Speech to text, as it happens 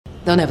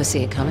They'll never see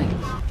it coming.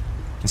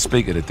 And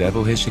speak of the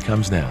devil, here she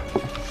comes now.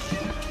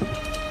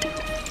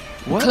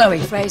 What? Chloe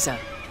Frazer.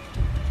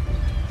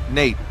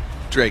 Nate.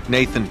 Drake.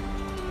 Nathan.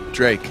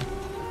 Drake.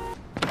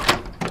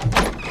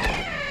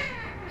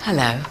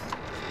 Hello.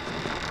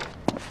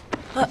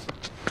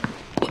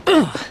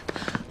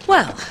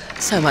 Well,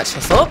 so much for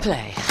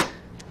foreplay.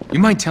 You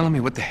mind telling me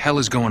what the hell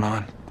is going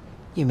on?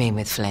 You mean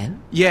with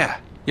Flynn? Yeah.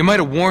 You might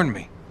have warned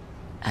me.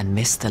 And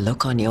missed the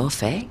look on your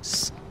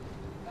face?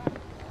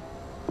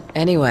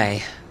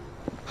 Anyway,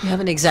 you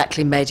haven't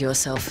exactly made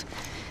yourself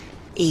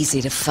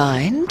easy to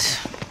find.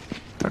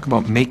 Talk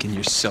about making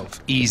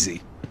yourself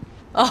easy.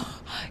 Oh,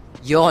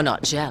 you're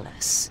not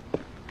jealous.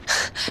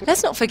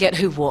 Let's not forget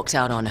who walked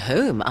out on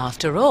whom.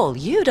 After all,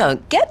 you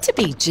don't get to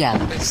be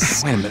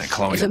jealous. Wait a minute,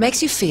 Chloe. If it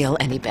makes you feel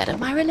any better,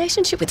 my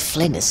relationship with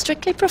Flynn is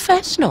strictly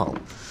professional.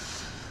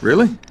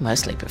 Really?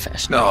 Mostly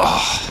professional.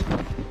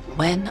 Oh.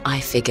 When I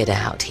figured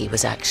out he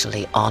was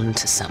actually on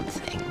to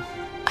something,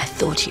 I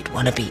thought you'd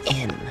want to be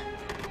in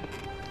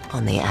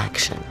on the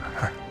action.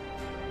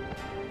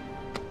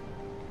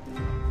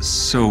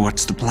 So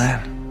what's the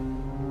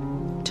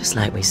plan? Just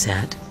like we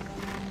said.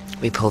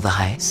 We pull the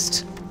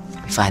heist,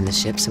 we find the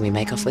ships, and we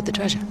make off with the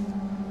treasure.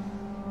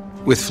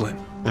 With Flynn?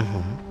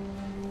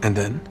 Mm-hmm. And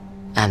then?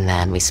 And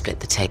then we split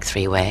the take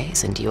 3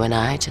 ways, and you and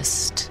I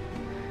just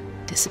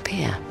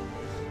disappear.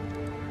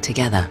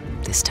 Together,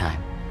 this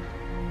time.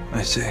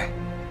 I see.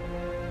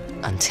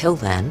 Until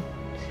then,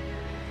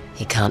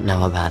 he can't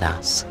know about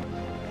us.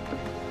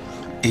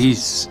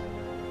 He's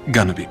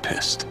gonna be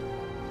pissed.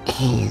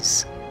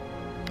 He's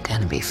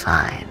gonna be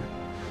fine.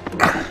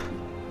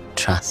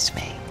 Trust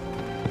me.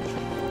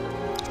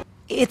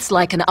 It's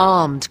like an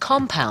armed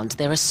compound.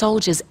 There are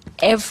soldiers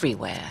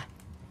everywhere.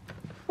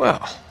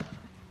 Well,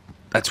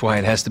 that's why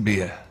it has to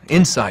be an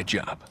inside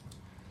job.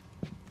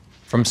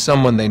 From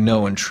someone they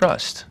know and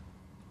trust.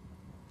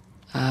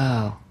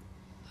 Oh.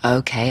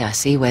 Okay, I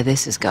see where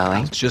this is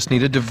going. Just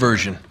need a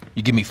diversion.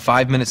 You give me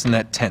 5 minutes in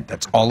that tent.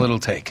 That's all it'll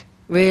take.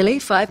 Really?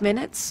 5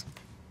 minutes?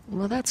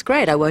 Well, that's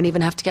great. I won't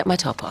even have to get my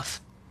top off.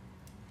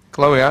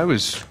 Chloe, I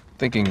was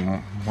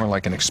thinking more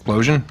like an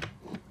explosion.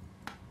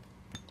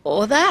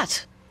 Or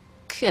that.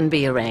 Can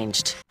be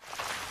arranged.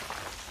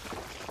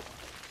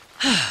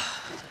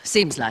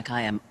 Seems like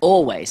I am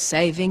always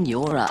saving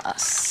your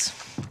ass.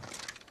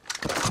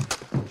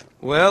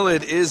 Well,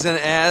 it is an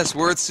ass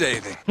worth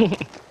saving.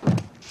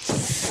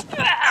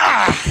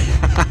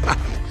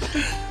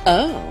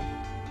 Oh.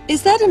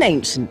 Is that an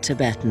ancient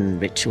Tibetan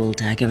ritual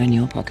dagger in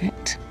your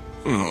pocket?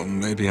 Oh,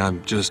 maybe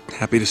I'm just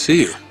happy to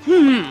see you.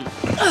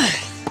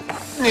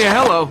 Yeah,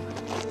 hello.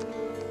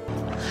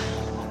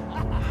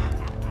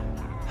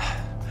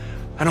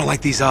 I don't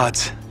like these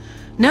odds.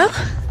 No?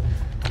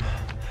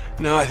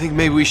 No, I think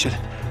maybe we should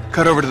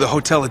cut over to the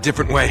hotel a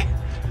different way.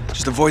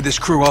 Just avoid this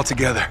crew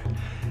altogether.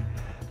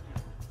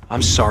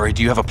 I'm sorry,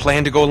 do you have a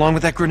plan to go along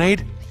with that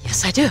grenade?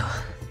 Yes, I do.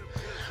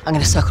 I'm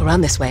gonna circle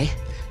around this way,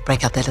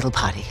 break up their little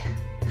party.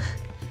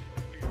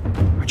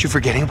 Aren't you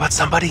forgetting about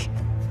somebody?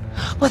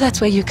 Well,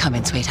 that's where you come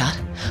in, sweetheart.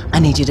 I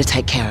need you to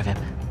take care of him.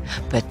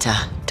 But,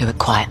 do it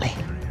quietly.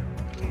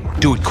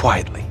 Do it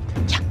quietly.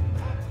 Yeah.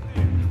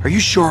 Are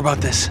you sure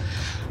about this?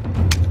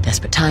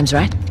 Desperate times,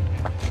 right?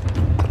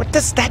 What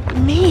does that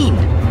mean?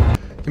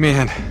 Give me a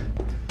hand.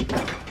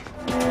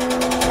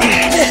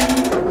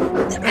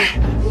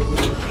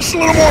 Just a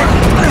little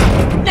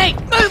more. Nate,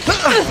 move!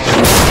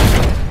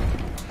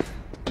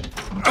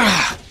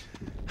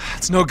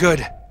 It's no good.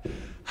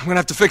 I'm gonna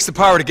have to fix the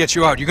power to get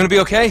you out. You gonna be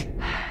okay?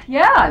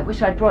 Yeah, I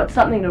wish I'd brought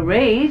something to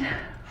read.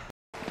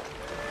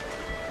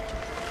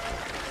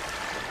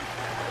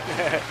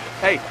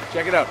 Hey,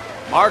 check it out.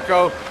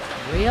 Marco.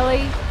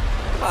 Really?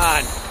 Come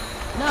on.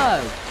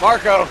 No.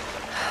 Marco.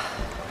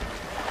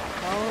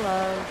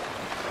 Polo.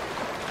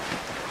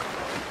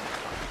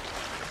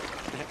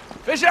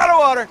 Fish out of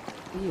water.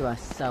 You are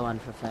so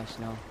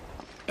unprofessional.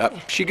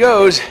 Up she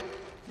goes.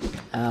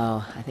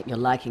 Oh, I think you're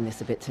liking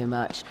this a bit too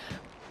much.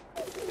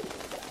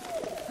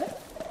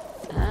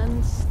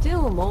 And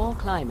still more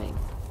climbing.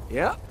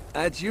 Yeah,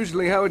 that's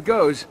usually how it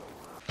goes.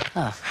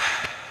 Oh.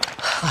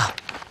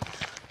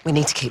 We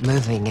need to keep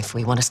moving if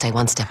we want to stay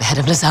one step ahead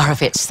of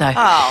Lazarevich, so...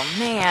 Oh,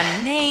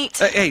 man, Nate.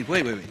 Hey,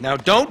 wait. Now,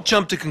 don't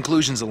jump to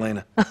conclusions,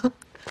 Elena.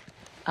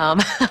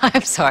 I'm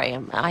sorry,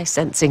 am I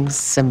sensing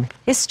some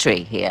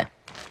history here?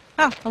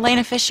 Oh,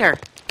 Elena Fisher.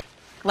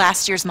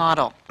 Last year's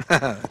model.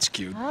 That's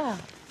cute. Ah.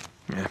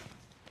 Yeah.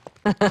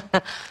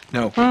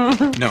 No.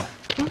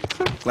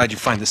 Glad you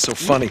find this so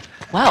funny.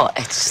 Well,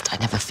 it's just I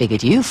never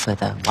figured you for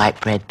the white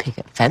bread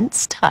picket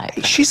fence type.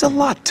 Hey, she's a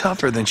lot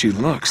tougher than she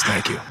looks,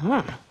 thank you.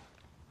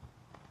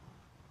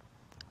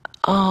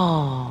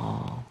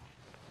 Oh.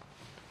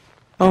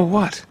 Oh,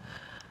 what?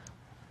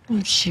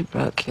 She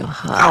broke your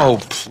heart. Oh,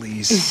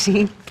 please.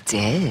 She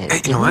did,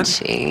 Hey, you know what?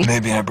 didn't she?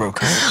 Maybe I broke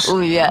hers. Oh,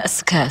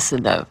 yes,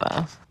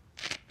 Casanova.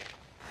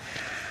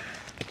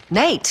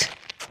 Nate!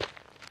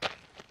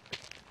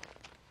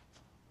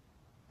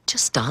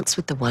 Just dance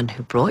with the one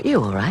who brought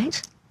you, all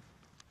right?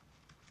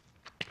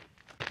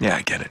 Yeah,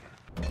 I get it.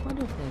 I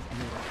wonder if there's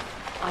any...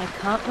 I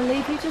can't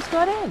believe you just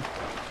got in.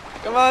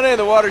 Come on in,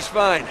 the water's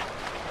fine.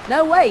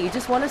 No way, you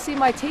just want to see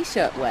my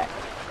t-shirt wet.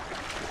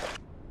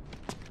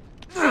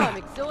 Oh, I'm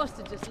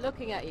exhausted just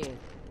looking at you.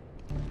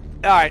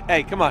 Alright,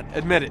 hey, come on,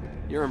 admit it.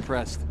 You're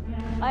impressed.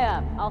 I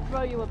am. I'll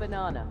throw you a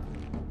banana.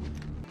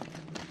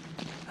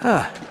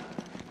 Huh.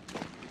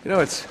 You know,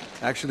 it's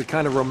actually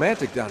kind of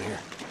romantic down here.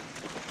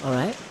 All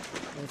right.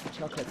 There's the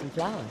chocolates and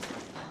flowers.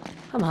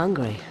 I'm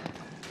hungry.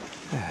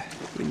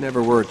 You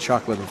never were a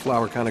chocolate and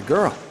flower kind of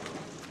girl.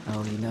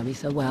 Oh, you know me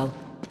so well.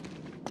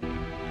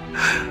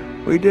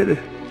 We did it.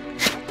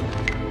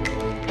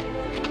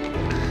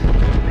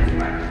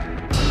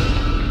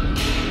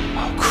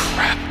 Oh,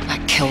 crap.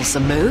 That kills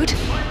the mood.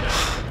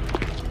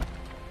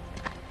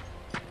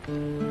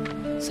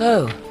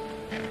 So,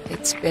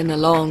 it's been a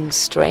long,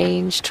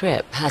 strange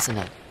trip, hasn't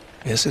it?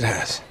 Yes, it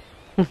has.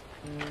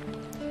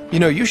 You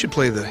know, you should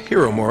play the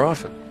hero more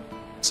often.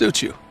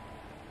 Suits you.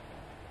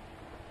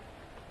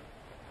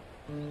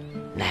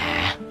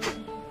 Nah.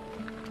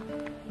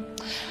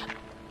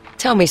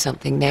 Tell me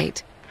something,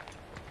 Nate.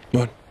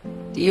 What?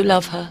 Do you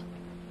love her?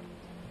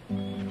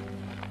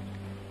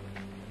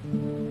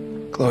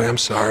 Chloe, I'm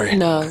sorry.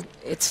 No,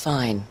 it's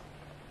fine.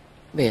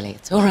 Really,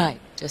 it's all right.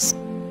 Just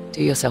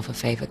do yourself a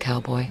favor,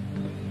 cowboy.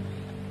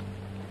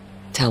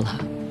 Tell her.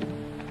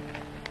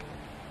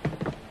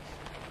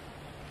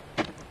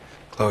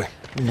 Chloe.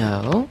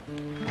 No.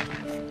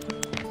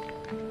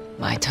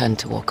 My turn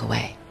to walk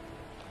away.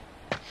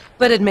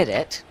 But admit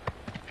it,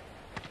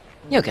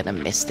 you're gonna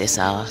miss this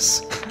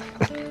ass.